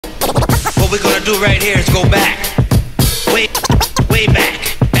What we're gonna do right here is go back. Way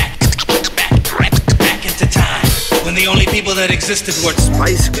back into time. When the only people that existed were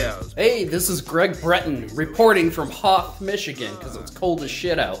Spice Girls. Hey, this is gbrettin reporting from Hoff, Michigan, because it's cold as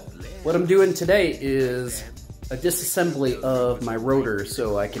shit out. What I'm doing today is a disassembly of my rotors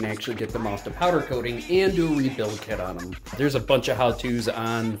so I can actually get them off the powder coating and do a rebuild kit on them. There's a bunch of how-tos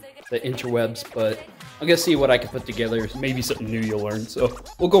on the interwebs, but I'm gonna see what I can put together. Maybe something new you'll learn, so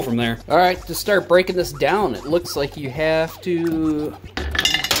we'll go from there. All right, to start breaking this down, it looks like you have to,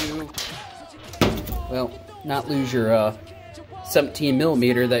 well, not lose your 17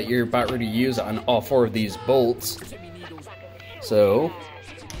 millimeter that you're about ready to use on all 4 of these bolts. So,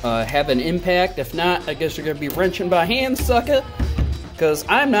 have an impact. If not, I guess you're gonna be wrenching by hand, sucker, because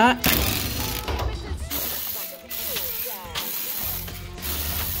I'm not.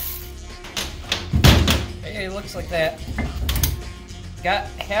 Hey, looks like that. Got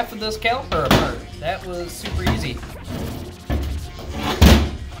half of this caliper apart. That was super easy.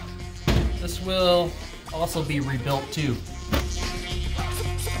 This will also be rebuilt too.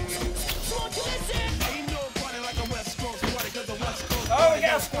 Oh, we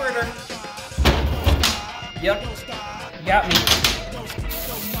got a squirter. Yep, got me.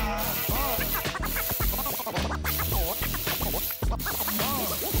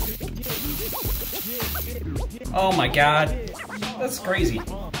 Oh my god, that's crazy.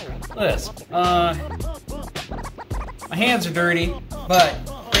 Look at this. My hands are dirty, but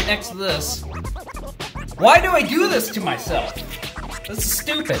right next to this. Why do I do this to myself? This is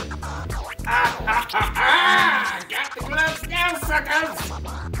stupid. Got the gloves now, suckers!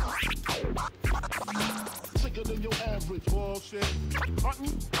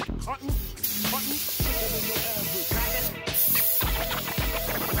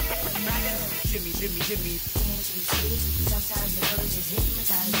 Jimmy. Sometimes the words just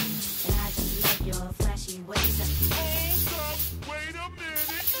hypnotize me, and I just love your flashy ways. Wait a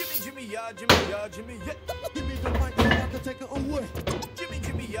minute, Jimmy, yeah. Give me the mic, I can take it away.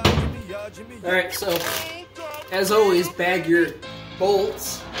 Jimmy, yeah. All right, so as always, bag your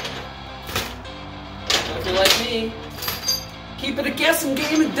bolts. If you're like me, keep it a guessing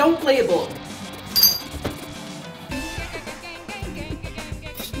game and don't label it.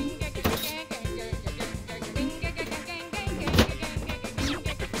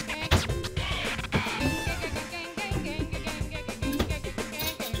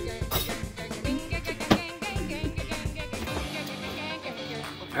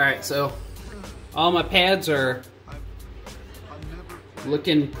 Alright, so all my pads are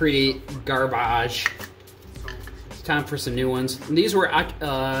looking pretty garbage. It's time for some new ones. And these were,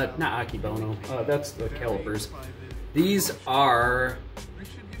 not Akebono, that's the Calipers. These are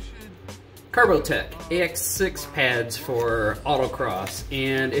Carbotech AX6 pads for autocross.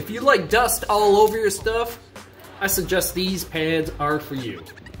 And if you like dust all over your stuff, I suggest these pads are for you.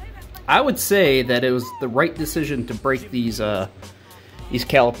 I would say that it was the right decision to break these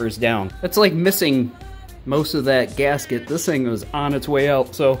calipers down. It's like missing most of that gasket. This thing was on its way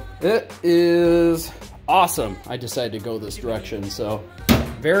out, so it is awesome. I decided to go this direction, so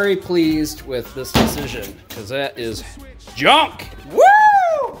very pleased with this decision, because that is junk.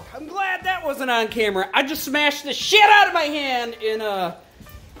 Woo! I'm glad that wasn't on camera. I just smashed the shit out of my hand in well,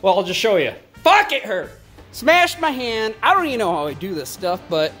 I'll just show you. Fuck, it hurt. Smashed my hand. I don't even know how I do this stuff,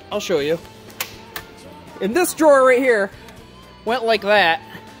 but I'll show you. In this drawer right here, went like that.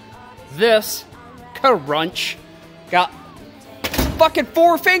 This crunch got fucking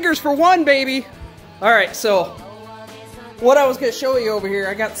 4 fingers for one, baby. All right, so what I was gonna show you over here,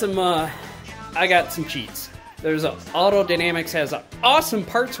 I got some cheats. There's Auto Dynamics has an awesome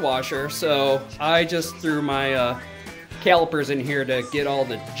parts washer, so I just threw my calipers in here to get all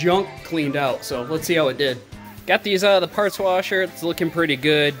the junk cleaned out. So let's see how it did. Got these out of the parts washer. It's looking pretty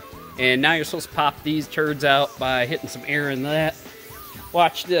good. And now you're supposed to pop these turds out by hitting some air in that.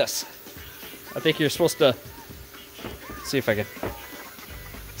 Watch this. I think you're supposed to see if I can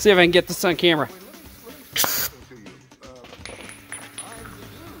get this on camera.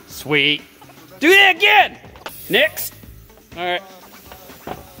 Sweet. Do that again. Next. All right.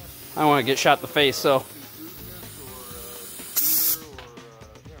 I don't want to get shot in the face, so.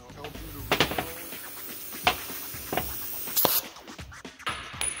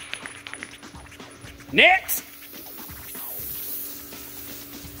 Next!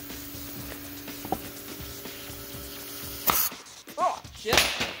 Oh, shit.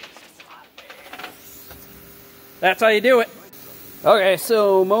 That's how you do it. Okay,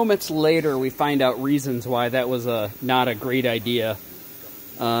 so moments later, we find out reasons why that was not a great idea.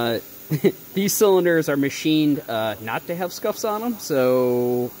 these cylinders are machined not to have scuffs on them,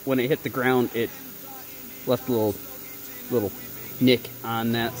 so when it hit the ground, it left a little nick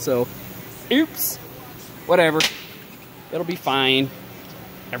on that. So, oops, whatever. It'll be fine.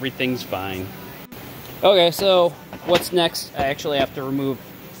 Everything's fine. Okay, so what's next? I actually have to remove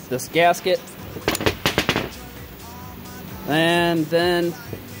this gasket. And then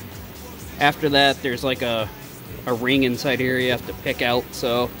after that, there's like a ring inside here you have to pick out.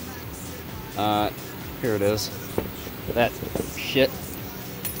 So here it is, that shit.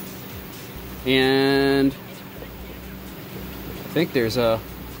 And I think there's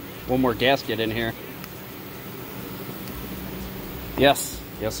one more gasket in here. Yes,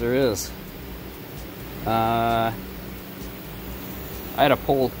 there is. I had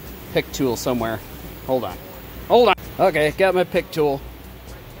a pick tool somewhere. Hold on. Okay, got my pick tool.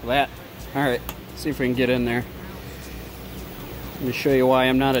 That. All right, see if we can get in there. Let me show you why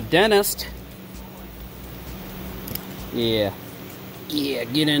I'm not a dentist. Yeah,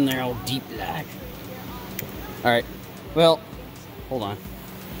 get in there, old deep like. All right, well, hold on.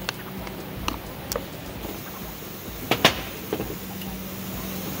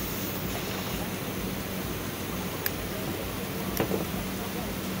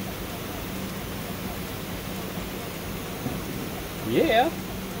 Yeah.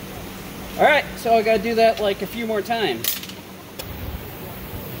 Alright, so I gotta do that like a few more times.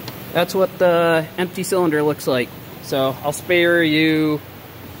 That's what the empty cylinder looks like. So I'll spare you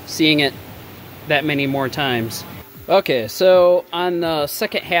seeing it that many more times. Okay, so on the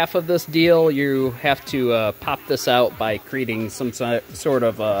second half of this deal, you have to pop this out by creating some sort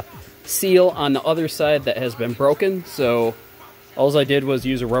of seal on the other side that has been broken. So all I did was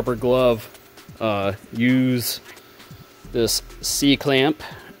use a rubber glove, use this C-clamp,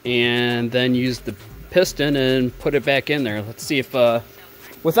 and then use the piston and put it back in there. Let's see if,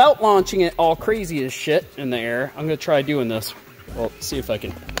 without launching it all crazy as shit in the air, I'm gonna try doing this. Well, see if I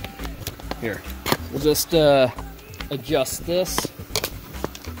can. Here, we'll just adjust this.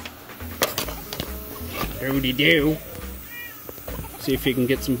 Howdy do. See if you can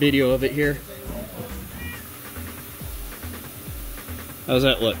get some video of it here. How's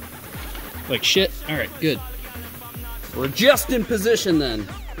that look? Like shit? Alright, good. We're just in position then.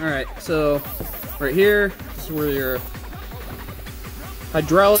 Alright, so right here is where your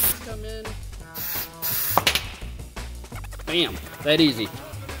hydraulics come in. Bam, that easy.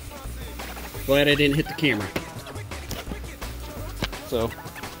 Glad I didn't hit the camera. So,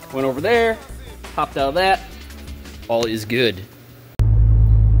 went over there, popped out of that, all is good.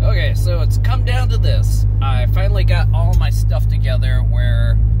 Okay, so it's come down to this. I finally got all my stuff together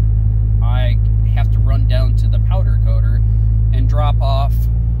where I have to run down to the powder coater and drop off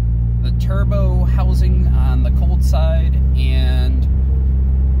the turbo housing on the cold side and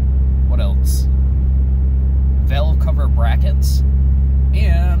what else? Valve cover brackets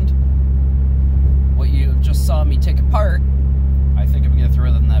and what you just saw me take apart. I think I'm gonna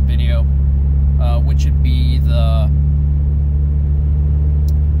throw that in that video, which would be the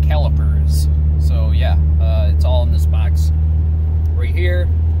calipers. So yeah, it's all in this box right here.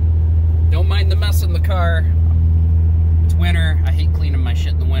 Don't mind the mess in the car. It's winter. I hate cleaning my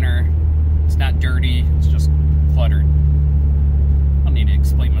shit in the winter. It's not dirty. It's just cluttered. I don't need to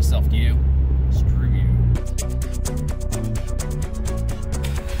explain myself to you.